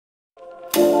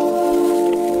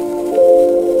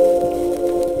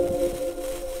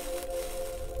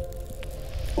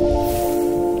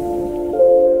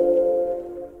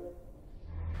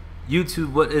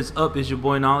YouTube, what is up? It's your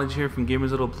boy Knowledge here from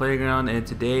Gamers Little Playground, and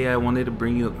today I wanted to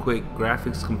bring you a quick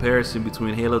graphics comparison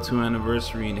between Halo 2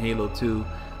 Anniversary and Halo 2.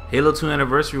 Halo 2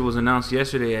 Anniversary was announced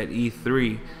yesterday at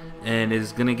E3 and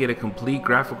is going to get a complete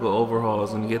graphical overhaul.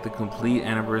 It's going to get the complete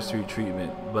anniversary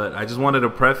treatment. But I just wanted to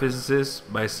preface this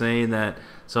by saying that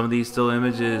some of these still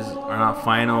images are not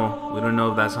final. We don't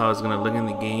know if that's how it's going to look in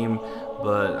the game,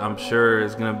 but I'm sure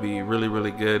it's going to be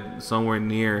really good, somewhere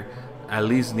near, at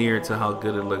least near to how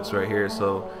good it looks right here.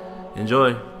 So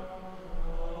enjoy.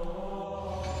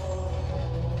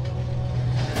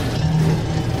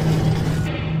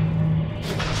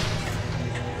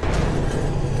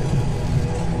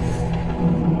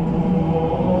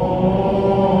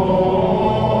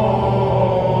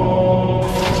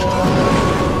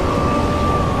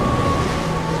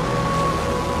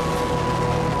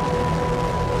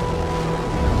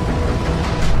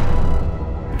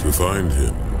 To find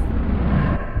him,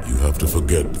 you have to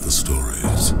forget the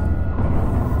stories.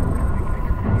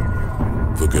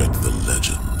 Forget the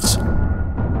legends.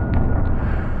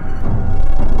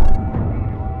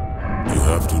 You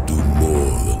have to do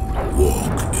more than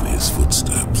walk in his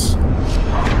footsteps.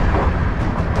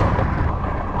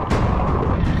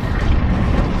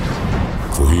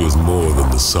 For he is more than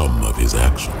the sum of his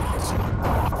actions.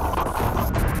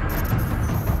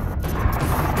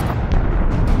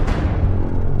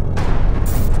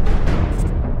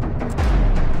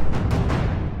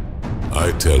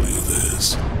 I tell you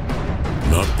this,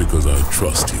 not because I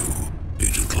trust you,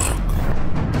 Agent Clark.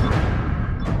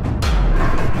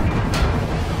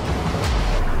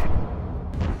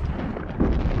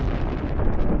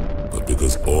 But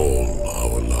because all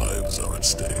our lives are at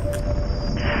stake.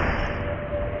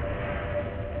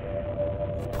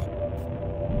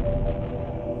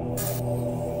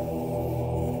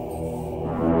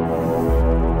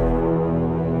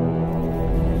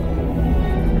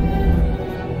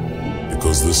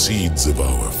 Because the seeds of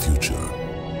our future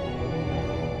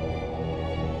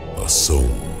are sown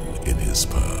in his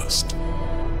past.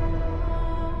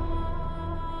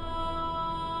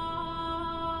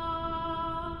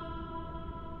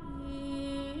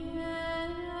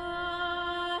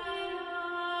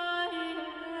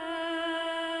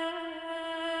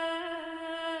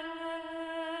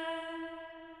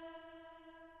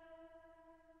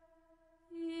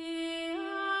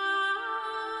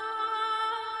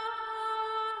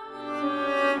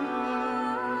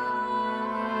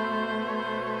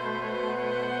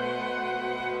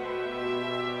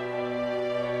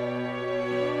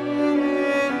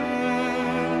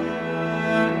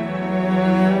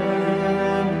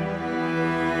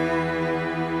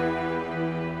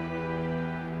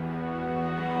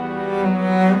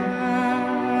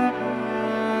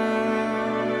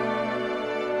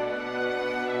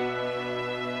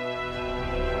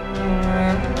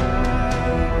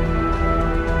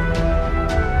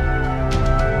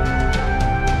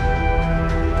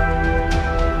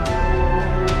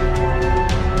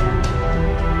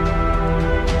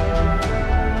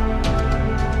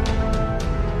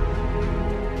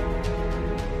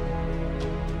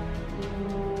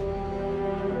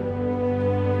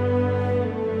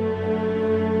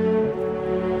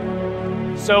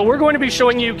 So we're going to be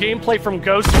showing you gameplay from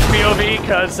Ghost's POV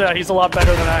because he's a lot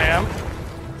better than I am.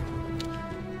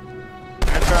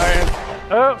 I'm trying.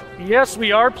 Oh, yes,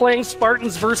 we are playing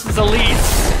Spartans versus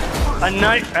Elites. A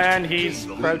night, and he's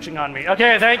crouching on me.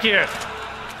 Okay, thank you.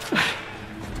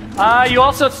 You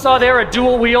also saw there a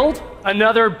dual wield,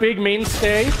 another big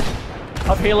mainstay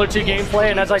of Halo 2 gameplay.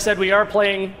 And as I said, we are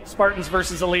playing Spartans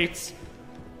versus Elites.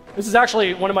 This is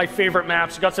actually one of my favorite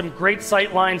maps. You've got some great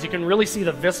sight lines. You can really see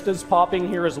the vistas popping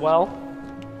here as well.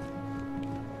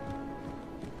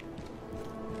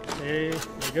 Okay, there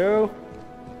we go.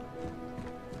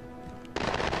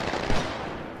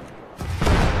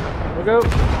 We'll go.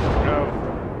 Go.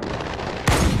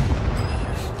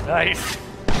 Nice.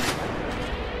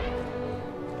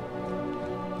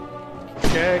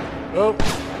 Okay. Oh,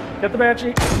 get the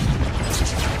Banshee.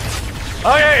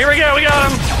 Okay, here we go. We got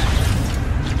him.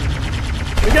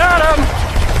 We got him!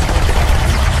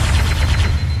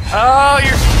 Oh,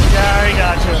 yeah, we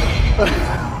got you.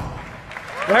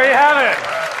 There you have it.